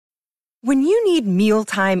When you need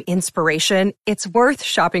mealtime inspiration, it's worth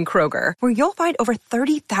shopping Kroger, where you'll find over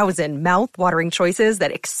 30,000 mouth-watering choices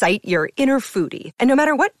that excite your inner foodie. And no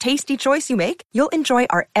matter what tasty choice you make, you'll enjoy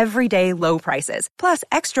our everyday low prices, plus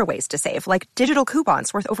extra ways to save, like digital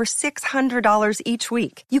coupons worth over $600 each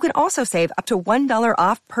week. You can also save up to $1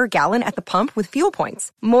 off per gallon at the pump with fuel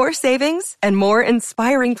points. More savings and more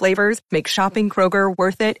inspiring flavors make shopping Kroger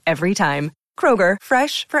worth it every time. Kroger,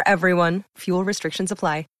 fresh for everyone. Fuel restrictions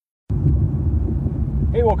apply.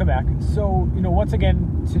 Hey, welcome back. So, once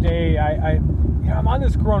again, today I'm on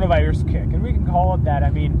this coronavirus kick, and we can call it that. I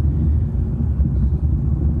mean,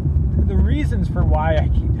 the reasons for why I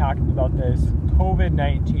keep talking about this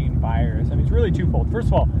COVID-19 virus, I mean, it's really twofold. First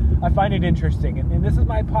of all, I find it interesting, and this is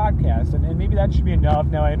my podcast, and maybe that should be enough.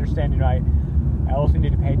 Now I understand, I also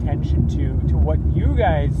need to pay attention to what you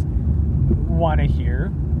guys want to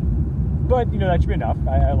hear, but, that should be enough.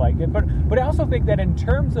 I like it. But I also think that in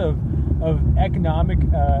terms of economic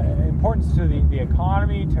importance to the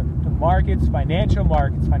economy, to markets, financial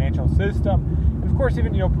system, and of course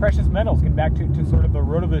even precious metals, getting back to sort of the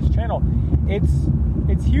root of this channel,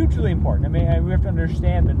 it's hugely important. I mean, we have to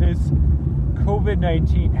understand that this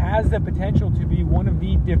COVID-19 has the potential to be one of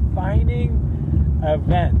the defining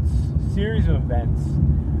series of events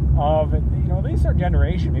of at least our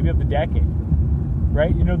generation, maybe of the decade,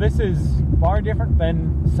 right? This is far different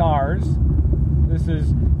than SARS.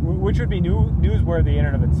 Which would be newsworthy in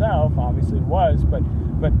and of itself, obviously it was, but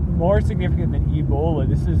more significant than Ebola.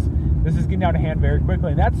 This is getting out of hand very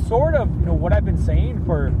quickly, and that's sort of what I've been saying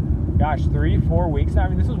for 3-4 weeks now. I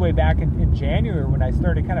mean, this was way back in January when I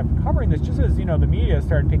started kind of covering this, just as the media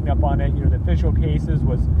started picking up on it. The official cases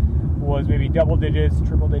was maybe double digits,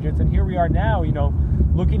 triple digits, and here we are now.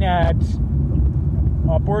 Looking at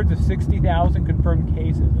upwards of 60,000 confirmed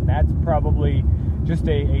cases, and that's probably just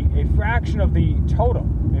a fraction of the total,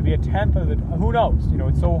 maybe a tenth of it. Who knows?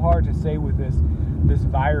 It's so hard to say with this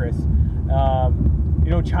virus.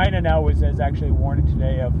 China now has actually warned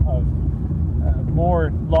today of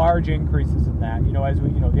more large increases in that. As we,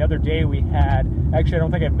 the other day we had, actually I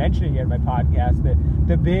don't think I've mentioned it yet in my podcast,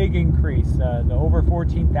 the big increase, the over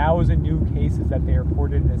 14,000 new cases that they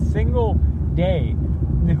reported in a single day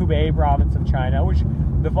in the Hubei province of China, which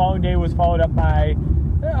the following day was followed up by,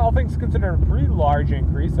 all things considered, a pretty large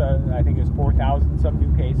increase. I think it's 4,000 some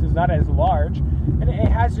new cases, not as large, and it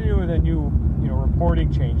has to do with a new,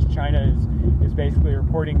 reporting change. China is basically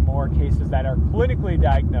reporting more cases that are clinically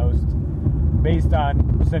diagnosed based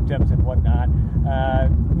on symptoms and whatnot,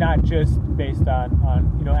 not just based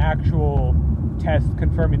on actual tests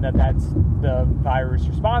confirming that that's the virus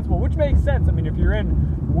responsible, which makes sense. I mean, if you're in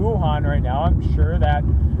Wuhan right now, I'm sure that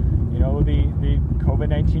the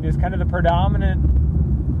COVID-19 is kind of the predominant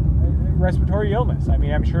respiratory illness. I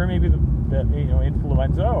mean, I'm sure maybe the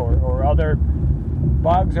influenza or other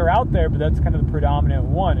bugs are out there, but that's kind of the predominant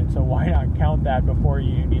one. And so why not count that before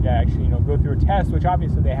you need to actually go through a test, which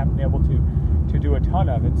obviously they haven't been able to do a ton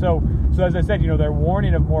of. And so as I said, they're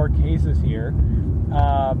warning of more cases here,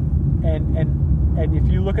 and if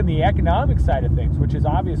you look at the economic side of things, which is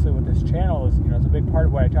obviously what this channel is, it's a big part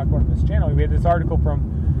of what I talk about in this channel. We had this article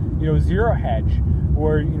from Zero Hedge,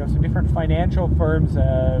 where some different financial firms,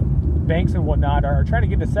 banks and whatnot, are trying to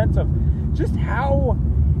get a sense of just how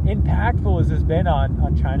impactful has this been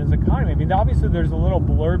on China's economy. I mean, obviously there's a little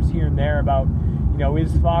blurbs here and there about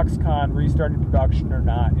is Foxconn restarting production or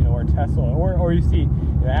not, or Tesla, or you see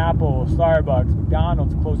Apple, Starbucks,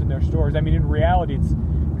 McDonald's closing their stores. I mean, in reality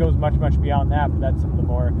it goes much beyond that, but that's some of the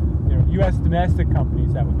more U.S. domestic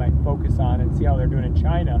companies that we might focus on and see how they're doing in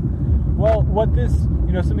China. Well, what this,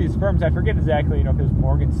 some of these firms, I forget exactly, if it was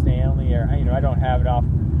Morgan Stanley or, I don't have it off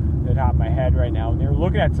the top of my head right now, and they were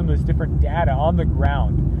looking at some of this different data on the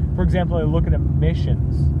ground. For example, they look at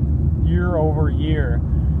emissions year over year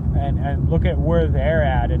and look at where they're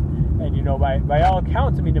at, and by all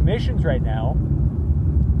accounts, I mean, emissions right now,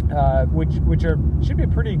 which should be a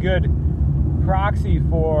pretty good proxy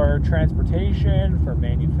for transportation, for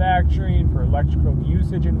manufacturing, for electrical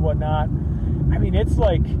usage and whatnot. I mean, it's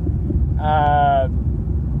like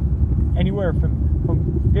anywhere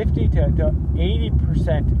from 50 to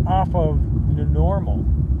 80% off of the normal,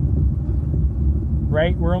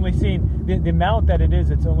 right? We're only seeing the amount that it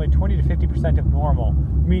is, it's only 20 to 50% of normal,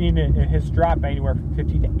 meaning it has dropped by anywhere from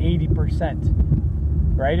 50 to 80%,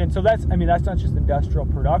 right? And so that's not just industrial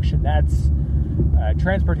production, that's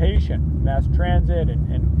transportation, mass transit,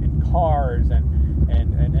 and cars,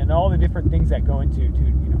 and all the different things that go into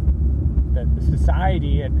the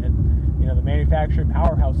society and the manufacturing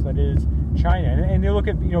powerhouse that is China. And they look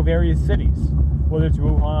at various cities, whether it's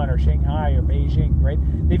Wuhan or Shanghai or Beijing, right?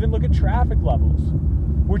 They even look at traffic levels,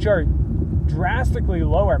 which are drastically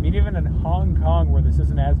lower. I mean, even in Hong Kong, where this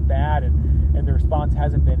isn't as bad and the response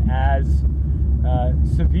hasn't been as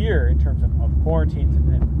severe in terms of quarantines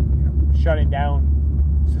and shutting down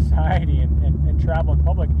society and travel in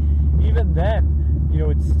public, even then,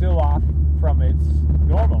 it's still off from its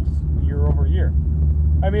normals year over year.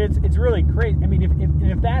 I mean, it's really crazy. I mean,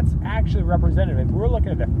 if that's actually representative, if we're looking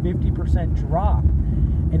at a 50% drop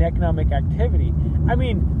in economic activity, I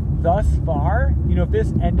mean, thus far, if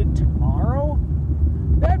this ended tomorrow,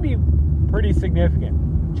 that'd be pretty significant.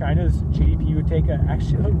 China's GDP would take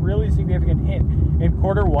actually a really significant hit in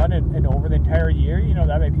quarter one and over the entire year.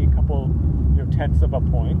 That might be a couple, tenths of a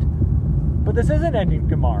point. But this isn't ending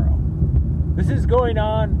tomorrow. This is going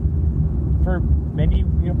on for many,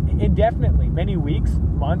 indefinitely, many weeks,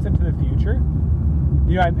 months into the future.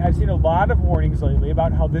 I've seen a lot of warnings lately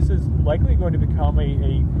about how this is likely going to become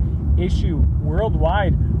a issue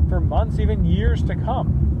worldwide for months, even years to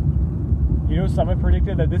come. Some have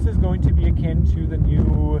predicted that this is going to be akin to the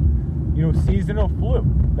new, seasonal flu,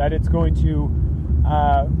 that it's going to,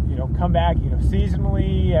 come back,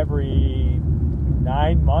 seasonally every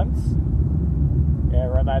 9 months,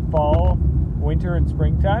 around that fall, winter, and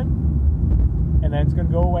springtime, and then it's going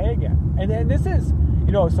to go away again. And then this is,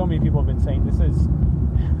 so many people have been saying this isn't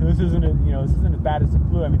this isn't as bad as the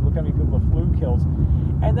flu. I mean, look how many people the flu kills.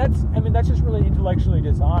 And that's just really intellectually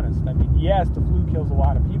dishonest. I mean, yes, the flu kills a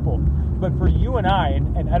lot of people, but for you and I,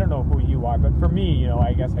 and I don't know who you are, but for me,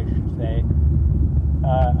 I guess I should say,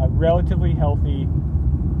 a relatively healthy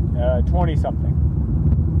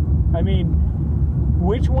 20-something. I mean,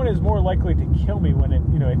 which one is more likely to kill me when it,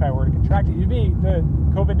 if I were to contract it? It'd be the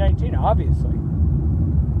COVID-19, obviously.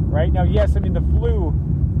 Right? Now, yes, I mean, the flu,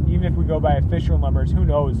 even if we go by official numbers, who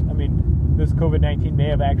knows? I mean, this COVID-19 may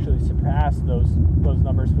have actually surpassed those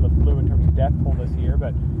numbers for the flu in terms of death toll this year,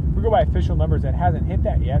 but if we go by official numbers, it hasn't hit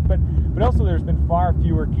that yet. But also there's been far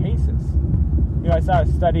fewer cases. I saw a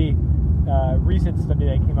study, recent study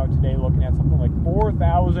that came out today looking at something like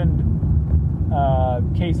 4,000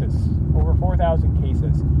 cases, over 4,000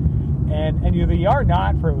 cases. And the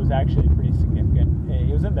R0 for it was actually pretty significant.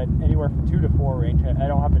 It was in the anywhere from 2 to 4 range. I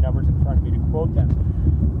don't have the numbers in front of me to quote them.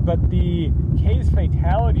 But the case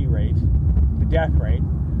fatality rate, the death rate,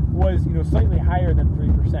 was slightly higher than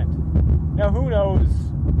 3%. Now, who knows?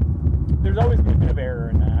 There's always been a bit of error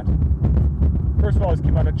in that. First of all, this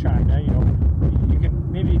came out of China. You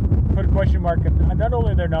can maybe put a question mark on not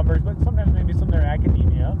only their numbers, but sometimes maybe some of their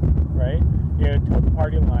academia, right? Toe the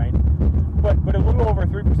party line. But a little over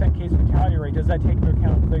 3% case fatality rate, does that take into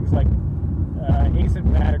account things like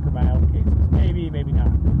asymptomatic or mild cases? Maybe, maybe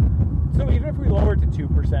not. So even if we lower it to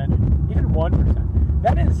 2%, even 1%,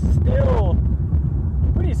 that is still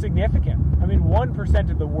pretty significant. I mean, 1%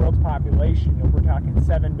 of the world's population, we're talking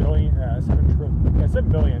 7 billion.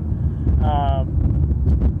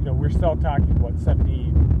 We're still talking,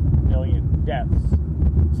 70 million deaths.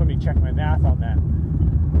 Somebody check my math on that.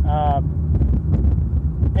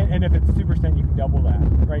 And if it's 2%, you can double that.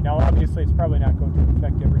 Right now, obviously, it's probably not going to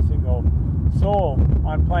affect every single soul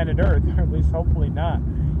on planet Earth, or at least hopefully not.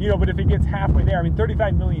 But if it gets halfway there, I mean,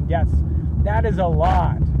 35 million deaths, that is a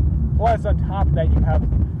lot. Plus, on top of that, you have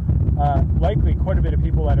likely quite a bit of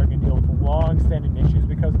people that are going to deal with long-standing issues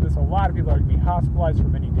because of this. A lot of people are going to be hospitalized for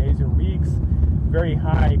many days or weeks. Very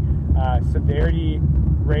high severity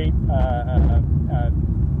rate,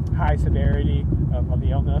 high severity of the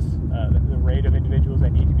illness, the rate of individuals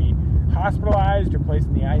that need to be hospitalized or placed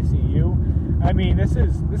in the ICU. I mean, this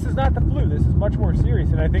is not the flu. This is much more serious,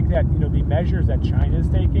 and I think that the measures that China is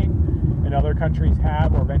taking and other countries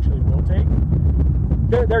have or eventually will take,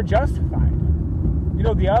 they're justified.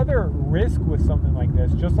 The other risk with something like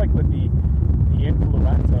this, just like with the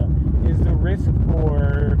influenza, is the risk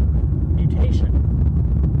for mutation.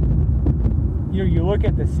 You look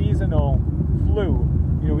at the seasonal flu.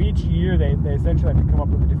 Each year they essentially have to come up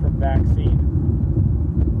with a different vaccine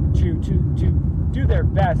to do their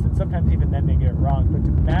best, and sometimes even then they get it wrong, but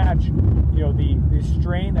to match, the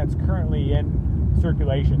strain that's currently in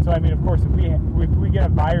circulation. So, I mean, of course, if we get a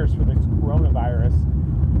virus for this coronavirus,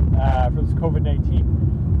 for this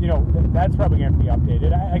COVID-19, that's probably going to be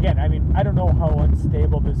updated. I don't know how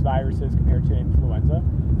unstable this virus is compared to influenza,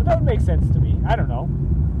 but that would make sense to me. I don't know.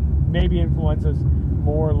 Maybe influenza is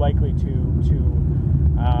more likely to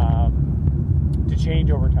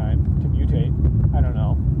change over time, to mutate. I don't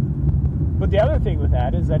know. But the other thing with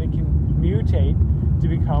that is that it can mutate to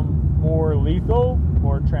become more lethal,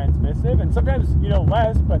 more transmissive, and sometimes,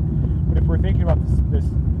 less, but if we're thinking about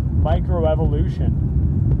this microevolution,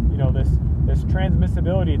 this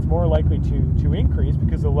transmissibility, it's more likely to increase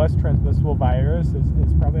because the less transmissible virus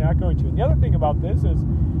is probably not going to. And the other thing about this is,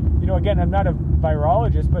 again, I'm not a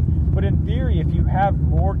virologist, but in theory, if you have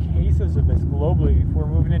more cases of this globally, if we're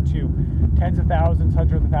moving into tens of thousands,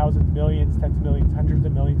 hundreds of thousands, millions, tens of millions, hundreds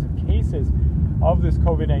of millions of cases of this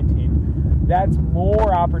COVID-19, that's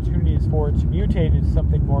more opportunities for it to mutate into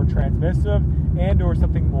something more transmissive and or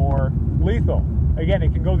something more lethal. Again,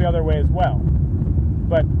 it can go the other way as well.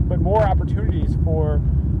 But more opportunities for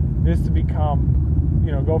this to become,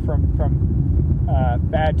 go from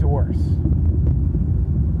bad to worse.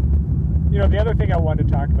 The other thing I wanted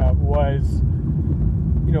to talk about was,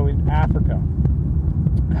 in Africa.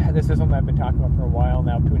 This is something I've been talking about for a while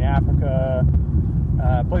now, between Africa,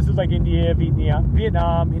 places like India,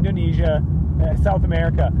 Vietnam, Indonesia, South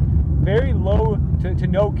America. Very low to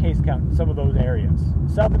no case count in some of those areas.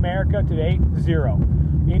 South America today, 0.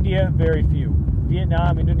 India, very few.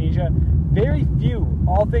 Vietnam, Indonesia, very few,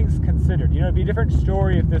 all things considered. It'd be a different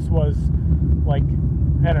story if this was like,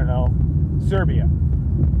 I don't know, Serbia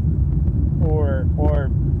or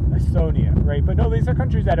Estonia, right? But no, these are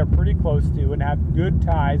countries that are pretty close to and have good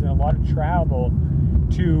ties and a lot of travel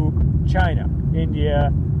to China,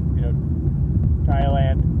 India,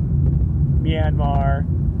 Thailand, Myanmar,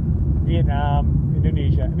 Vietnam,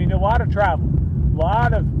 Indonesia. A lot of travel, a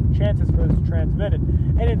lot of chances for this to transmit it.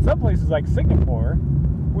 And in some places like Singapore,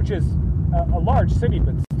 which is a large city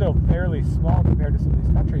but still fairly small compared to some of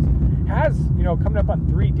these countries, has, coming up on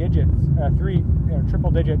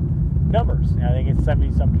triple-digit numbers. I think it's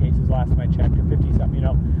 70-some cases last time I checked, or 50-some,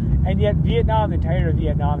 And yet Vietnam, the entirety of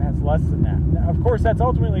Vietnam, has less than that. Now, of course, that's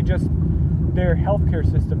ultimately just their healthcare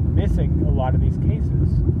system missing a lot of these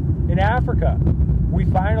cases. In Africa, we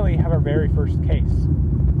finally have our very first case.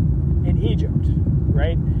 In Egypt,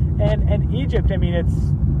 right? And Egypt,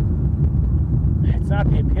 it's not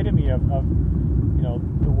the epitome of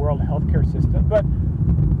the world healthcare system, but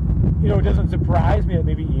it doesn't surprise me that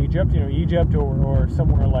maybe Egypt or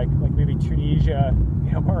somewhere like maybe Tunisia,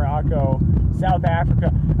 Morocco, South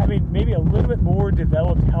Africa, maybe a little bit more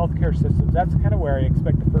developed healthcare systems. That's kind of where I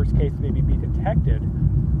expect the first case to maybe be detected.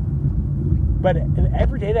 But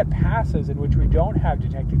every day that passes in which we don't have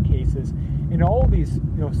detected cases in all of these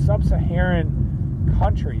sub-Saharan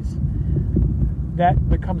countries, that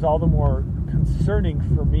becomes all the more concerning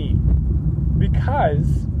for me.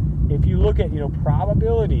 Because if you look at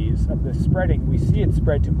probabilities of this spreading, we see it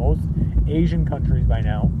spread to most Asian countries by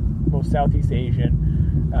now, most Southeast Asian,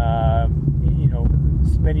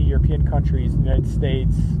 many European countries, United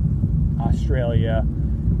States, Australia.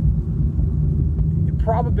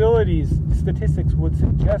 Probabilities, statistics would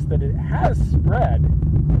suggest that it has spread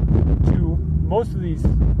to most of these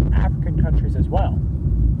African countries as well.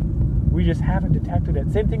 We just haven't detected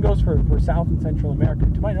it. Same thing goes for South and Central America.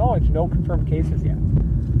 To my knowledge, no confirmed cases yet.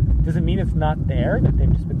 Doesn't mean it's not there, that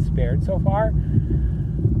they've just been spared so far.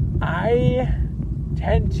 I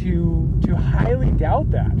tend to highly doubt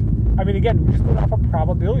that. Again, we're just going off of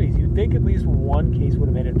probabilities. You'd think at least one case would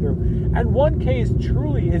have made it through. And one case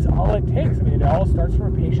truly is all it takes. It all starts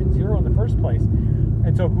from a patient 0 in the first place.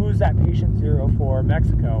 And so who's that patient 0 for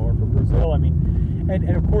Mexico or for Brazil? And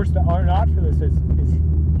of course the R0 for this is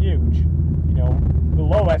huge. The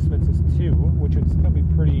low estimates is 2, which would still be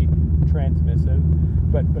pretty transmissive.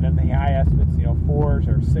 But in the high estimates, 4s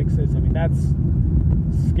or 6s. That's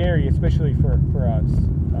scary, especially for us,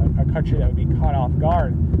 a country that would be caught off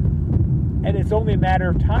guard. And it's only a matter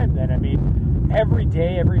of time then. Every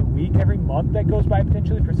day, every week, every month that goes by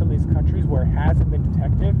potentially for some of these countries where it hasn't been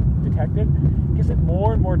detected gives it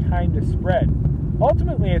more and more time to spread.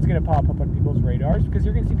 Ultimately, it's going to pop up on people's radars because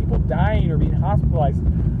you're going to see people dying or being hospitalized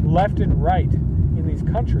left and right in these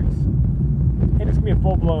countries. And it's going to be a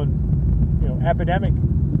full-blown, epidemic,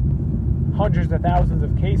 hundreds of thousands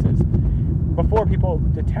of cases before people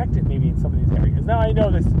detect it maybe in some of these areas. Now, I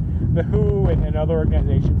know the WHO and other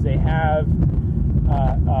organizations, they have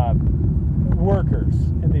workers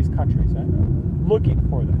in these countries looking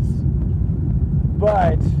for this.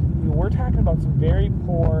 But we're talking about some very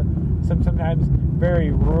poor, sometimes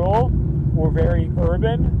very rural or very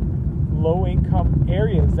urban, low-income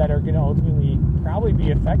areas that are going to ultimately probably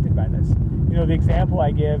be affected by this. The example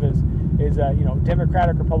I give is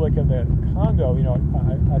Democratic Republic of the Congo,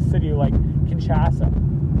 a city like Kinshasa,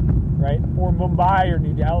 right? Or Mumbai or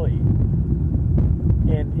New Delhi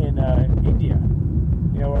in India,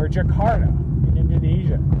 or Jakarta in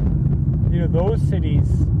Indonesia. Those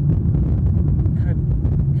cities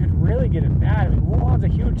could really get it bad. Wuhan's a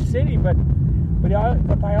huge city, but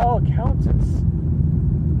by all accounts,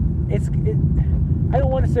 it's I don't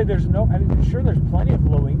want to say there's no. Sure, there's plenty of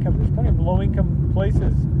low income. There's plenty of low income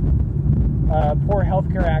places, poor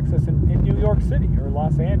healthcare access in New York City or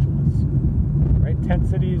Los Angeles, right? Tent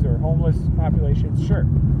cities or homeless populations, sure.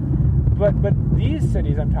 But these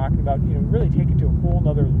cities I'm talking about, really take it to a whole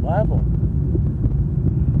nother level.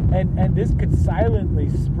 And this could silently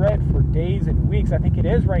spread for days and weeks. I think it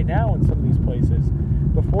is right now in some of these places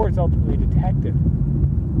before it's ultimately detected.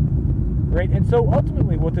 Right? And so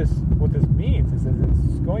ultimately what this means is that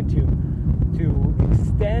it's going to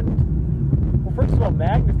extend, well, first of all,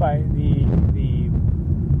 magnify the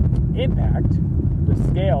impact, the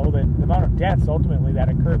scale, the amount of deaths ultimately that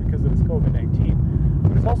occur because of this COVID-19.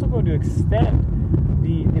 But it's also going to extend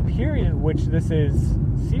the period in which this is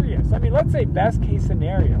serious. I mean, let's say best case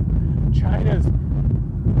scenario, China's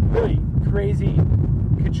really crazy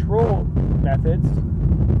control methods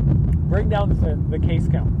bring down the case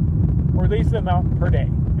count, or at least the amount per day,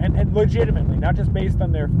 and legitimately, not just based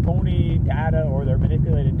on their phony data or their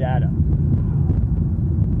manipulated data.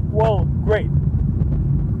 Well, great,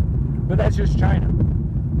 but that's just China.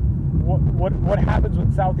 What happens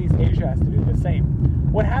when Southeast Asia has to do the same?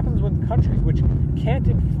 What happens when countries which can't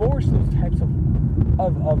enforce those types of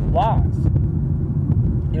laws,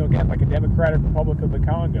 again, like a Democratic Republic of the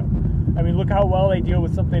Congo? I mean, look how well they deal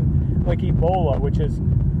with something like Ebola, which is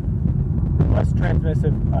less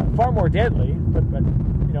transmissive, far more deadly, but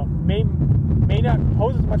may not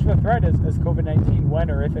pose as much of a threat as COVID-19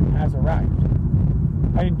 when or if it has arrived.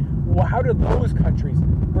 I mean, how do those countries,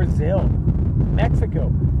 Brazil,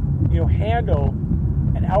 Mexico, handle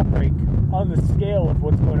an outbreak on the scale of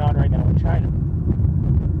what's going on right now in China?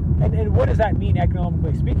 And what does that mean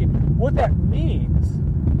economically speaking? What that means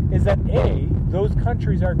is that A, those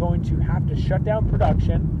countries are going to have to shut down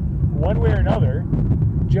production one way or another,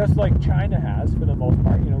 just like China has for the most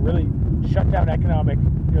part, really shut down economic,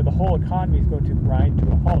 the whole economy is going to grind to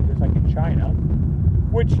a halt, just like in China,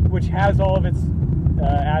 which has all of its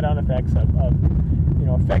add-on effects of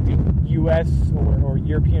affecting U.S. or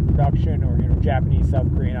European production, or Japanese,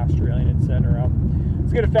 South Korean, Australian, etc.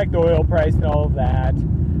 It's going to affect the oil price and all of that,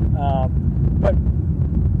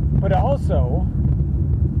 but also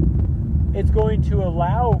it's going to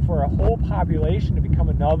allow for a whole population to become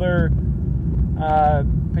another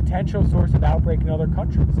potential source of outbreak in other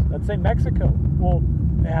countries. Let's say Mexico, well,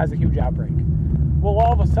 it has a huge outbreak. Well,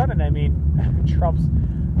 all of a sudden, I mean,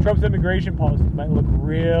 Trump's immigration policies might look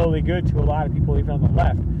really good to a lot of people, even on the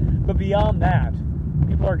left. But beyond that,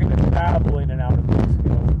 people are going to travel in and out of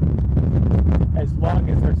Mexico as long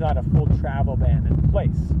as there's not a full travel ban in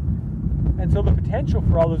place. And so the potential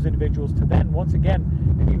for all those individuals to then, once again,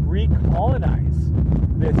 maybe recolonize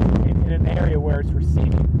this in an area where it's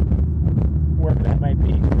receding, wherever that might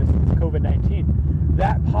be, this COVID-19,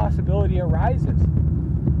 that possibility arises,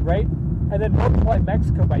 right? And then multiply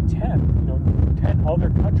Mexico by 10, 10 other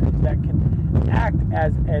countries that can act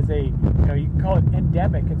as a, you can call it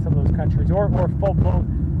endemic in some of those countries, or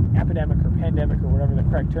full-blown epidemic or pandemic or whatever the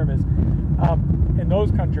correct term is. In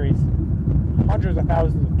those countries, hundreds of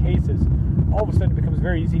thousands of cases, all of a sudden it becomes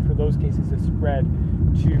very easy for those cases to spread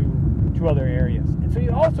to other areas. And so you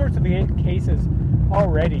have all sorts of cases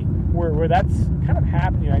already where that's kind of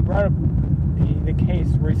happening. I brought up the case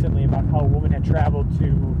recently about how a woman had traveled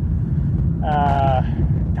to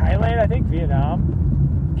Thailand, I think,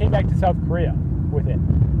 Vietnam, came back to South Korea with it.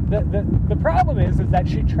 The problem is that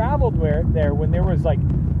she traveled there when there was like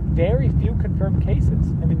very few confirmed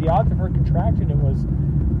cases. I mean, the odds of her contracting it was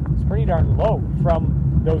pretty darn low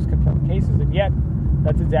from those confirmed cases, and yet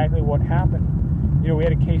that's exactly what happened. We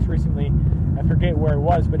had a case recently, I forget where it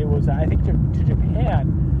was, but it was, I think, to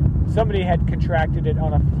Japan. Somebody had contracted it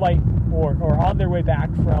on a flight or on their way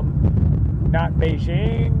back from not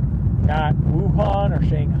Beijing, not Wuhan or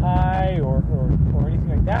Shanghai or anything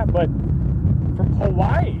like that, but from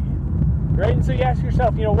Hawaii, right? And so you ask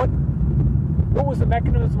yourself, what was the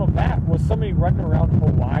mechanism of that? Was somebody running around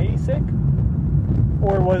Hawaii sick?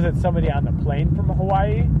 Or was it somebody on the plane from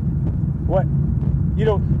Hawaii? What?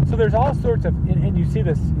 So there's all sorts of, and you see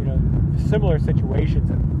this, similar situations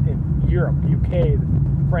in Europe, UK,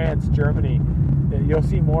 France, Germany. You'll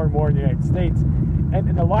see more and more in the United States.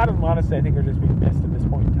 And a lot of them, honestly, I think are just being missed at this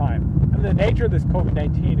point in time. I mean, the nature of this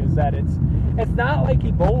COVID-19 is that it's not like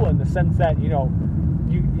Ebola in the sense that, you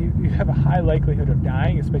have a high likelihood of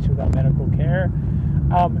dying, especially without medical care,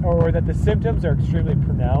 or that the symptoms are extremely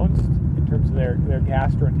pronounced in terms of their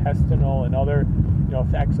gastrointestinal and other,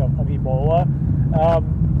 effects of Ebola.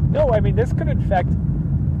 No, I mean, this could infect,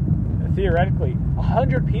 theoretically,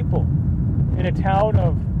 100 people in a town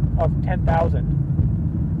of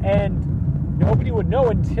 10,000. And nobody would know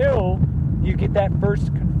until you get that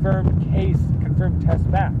first confirmed test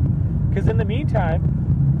back. Because in the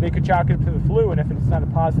meantime, they could chalk it up to the flu, and if it's not a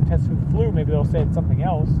positive test for the flu, maybe they'll say it's something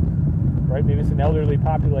else, right? Maybe it's an elderly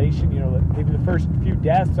population, maybe the first few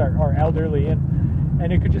deaths are elderly, and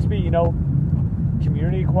And it could just be,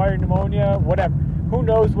 community-acquired pneumonia, whatever. Who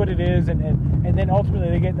knows what it is, and then ultimately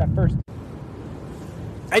they get that first.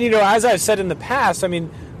 And, as I've said in the past, I mean,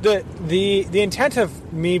 the intent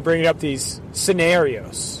of me bringing up these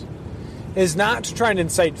scenarios is not to try and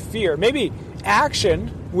incite fear. Maybe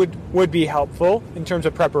action would be helpful in terms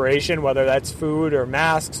of preparation, whether that's food or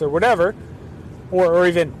masks or whatever, or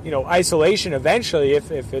even, isolation eventually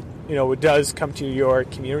if it, it does come to your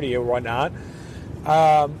community or whatnot.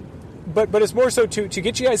 But it's more so to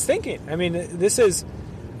get you guys thinking. I mean, this is,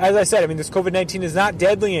 as I said, this COVID-19 is not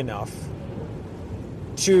deadly enough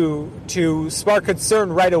to spark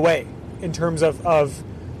concern right away in terms of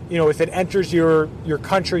if it enters your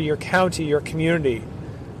country, your county, your community,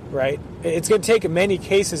 right? It's going to take many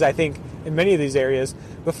cases, I think, in many of these areas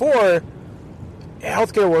before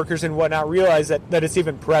healthcare workers and whatnot realize that it's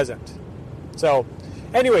even present. So,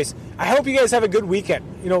 anyways, I hope you guys have a good weekend.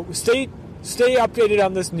 Stay updated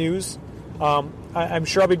on this news. I'm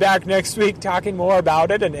sure I'll be back next week talking more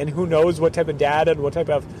about it, and who knows what type of data and what type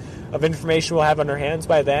of information we'll have on our hands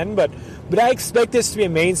by then. But I expect this to be a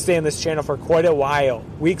mainstay on this channel for quite a while,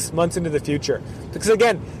 weeks, months into the future. Because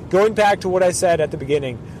again, going back to what I said at the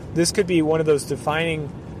beginning, this could be one of those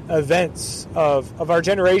defining events of our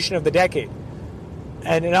generation, of the decade.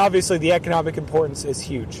 And obviously the economic importance is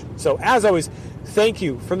huge. So as always, thank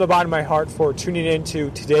you from the bottom of my heart for tuning in to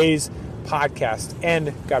today's podcast,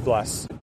 and God bless.